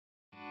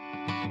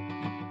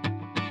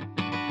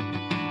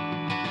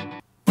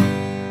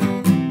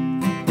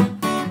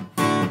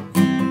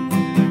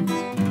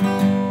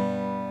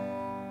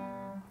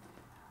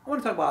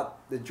want to talk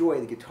about the joy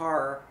the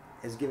guitar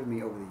has given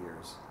me over the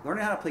years.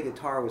 Learning how to play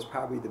guitar was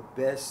probably the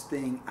best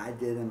thing I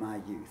did in my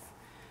youth.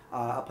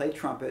 I played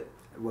trumpet.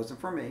 It wasn't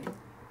for me.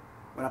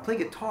 When I played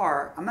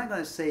guitar, I'm not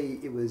going to say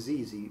it was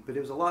easy, but it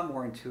was a lot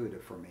more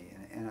intuitive for me.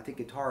 And I think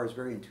guitar is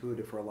very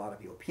intuitive for a lot of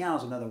people. Piano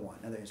is another one,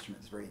 another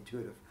instrument that's very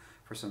intuitive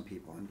for some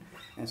people.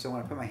 And so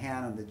when I put my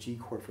hand on the G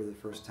chord for the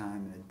first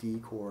time, and a D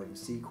chord and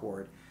C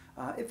chord,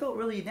 it felt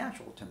really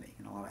natural to me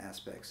in a lot of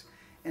aspects.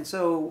 And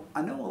so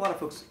I know a lot of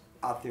folks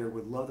out there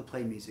would love to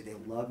play music. They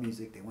love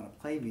music. They want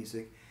to play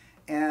music.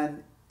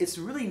 And it's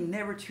really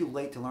never too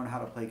late to learn how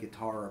to play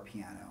guitar or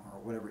piano or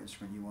whatever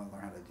instrument you want to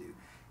learn how to do.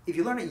 If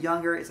you learn it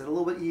younger, is it a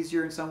little bit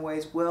easier in some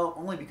ways? Well,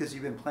 only because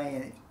you've been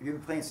playing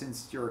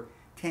since you're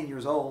 10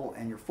 years old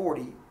and you're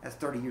 40, that's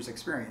 30 years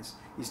experience.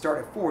 You start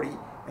at 40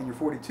 and you're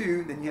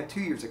 42, then you have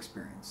 2 years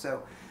experience.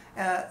 So,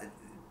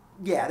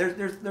 yeah,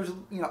 there's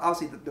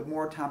obviously the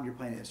more time you're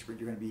playing an instrument,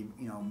 you're going to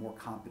be more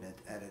competent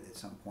at it at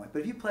some point.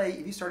 But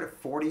if you start at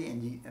 40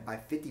 and by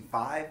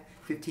 55,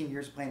 15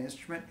 years of playing an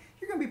instrument,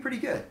 you're going to be pretty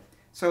good.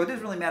 So it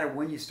doesn't really matter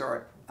when you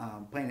start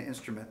playing an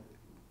instrument,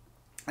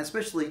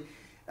 especially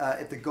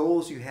if the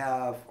goals you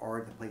have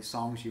are to play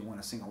songs you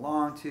want to sing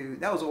along to.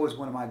 That was always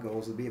one of my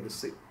goals, to be able to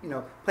sing,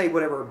 play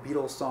whatever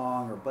Beatles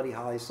song or Buddy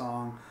Holly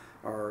song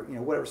or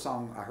whatever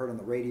song I heard on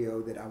the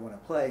radio that I want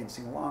to play and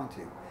sing along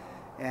to.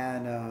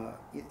 And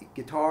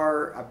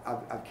guitar,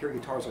 I've carried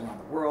guitars around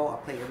the world.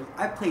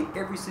 I've played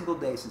every single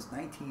day since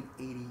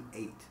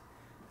 1988,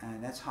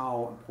 and that's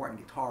how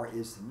important guitar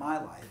is in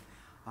my life.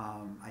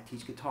 I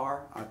teach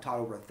guitar. I've taught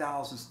over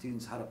 1,000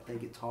 students how to play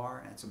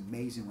guitar, and it's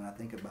amazing when I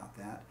think about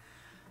that.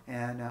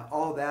 And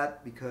all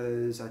that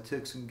because I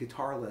took some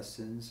guitar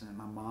lessons, and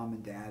my mom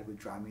and dad would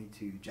drive me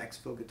to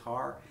Jacksonville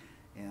Guitar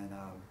in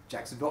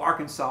Jacksonville,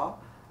 Arkansas,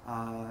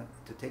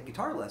 to take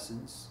guitar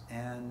lessons.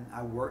 And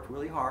I worked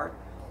really hard,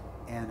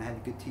 and I had a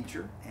good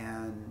teacher,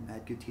 and I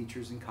had good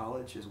teachers in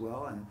college as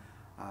well. And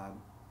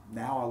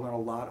now I learn a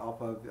lot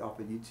off of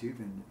YouTube,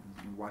 and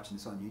you're watching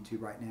this on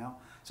YouTube right now.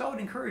 So I would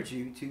encourage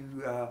you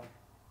to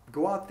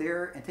go out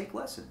there and take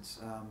lessons.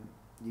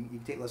 You can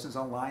take lessons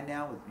online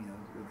now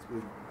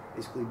with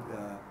basically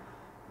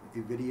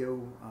through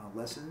video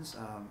lessons.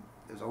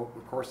 There's,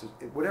 of course,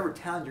 whatever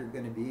town you're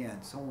going to be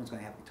in, someone's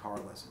going to have guitar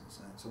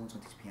lessons, and someone's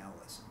going to teach piano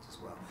lessons as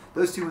well.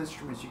 Those two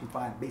instruments you can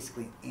find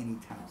basically in any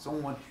town.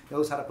 Someone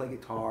knows how to play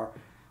guitar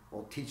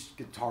will teach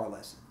guitar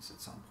lessons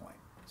at some point.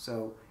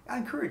 So I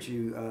encourage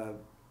you,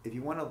 if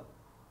you want to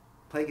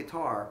play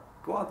guitar,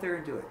 go out there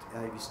and do it.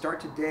 If you start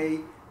today,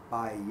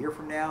 by a year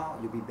from now,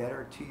 you'll be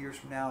better. 2 years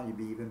from now, you'll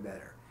be even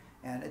better.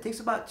 And it takes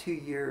about 2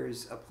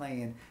 years of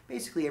playing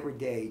basically every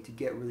day to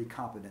get really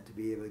competent to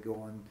be able to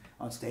go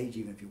on stage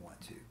even if you want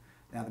to.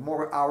 Now, the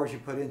more hours you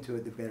put into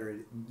it, the better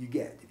you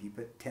get. If you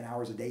put 10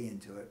 hours a day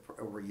into it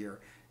for over a year,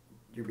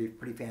 you'll be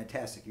pretty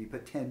fantastic. If you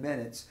put 10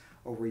 minutes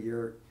over a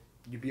year,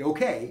 you'd be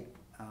okay,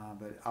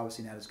 but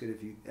obviously not as good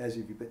as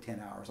if you put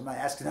 10 hours.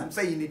 I'm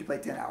saying you need to play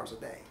 10 hours a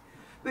day.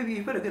 But if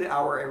you put a good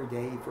hour every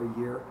day for a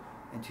year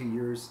and 2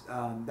 years,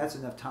 that's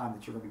enough time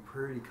that you're going to be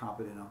pretty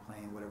competent on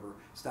playing whatever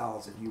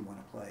styles that you want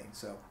to play.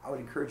 So I would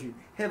encourage you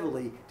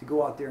heavily to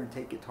go out there and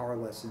take guitar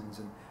lessons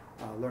and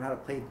learn how to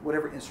play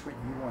whatever instrument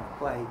you want to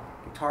play.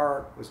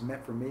 Guitar was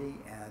meant for me,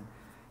 and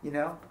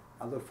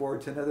I look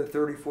forward to another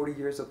 30, 40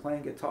 years of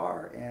playing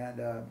guitar,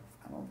 and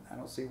I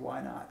don't see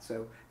why not.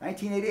 So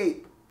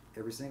 1988,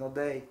 every single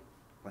day,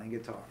 playing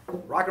guitar.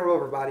 Rock and roll,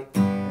 everybody.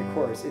 And of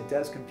course, it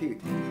does compute.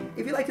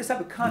 If you like this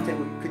type of content,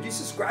 could you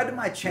subscribe to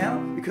my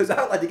channel? Because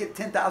I would like to get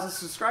 10,000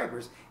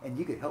 subscribers, and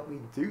you could help me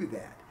do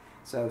that.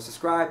 So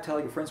subscribe, tell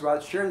your friends about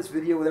it, share this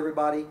video with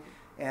everybody.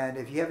 And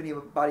if you have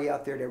anybody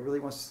out there that really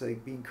wants to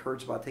be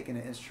encouraged about taking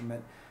an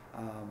instrument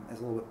as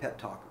a little bit pep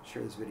talk,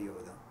 share this video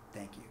with them.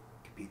 Thank you.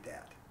 Compute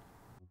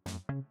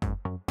that.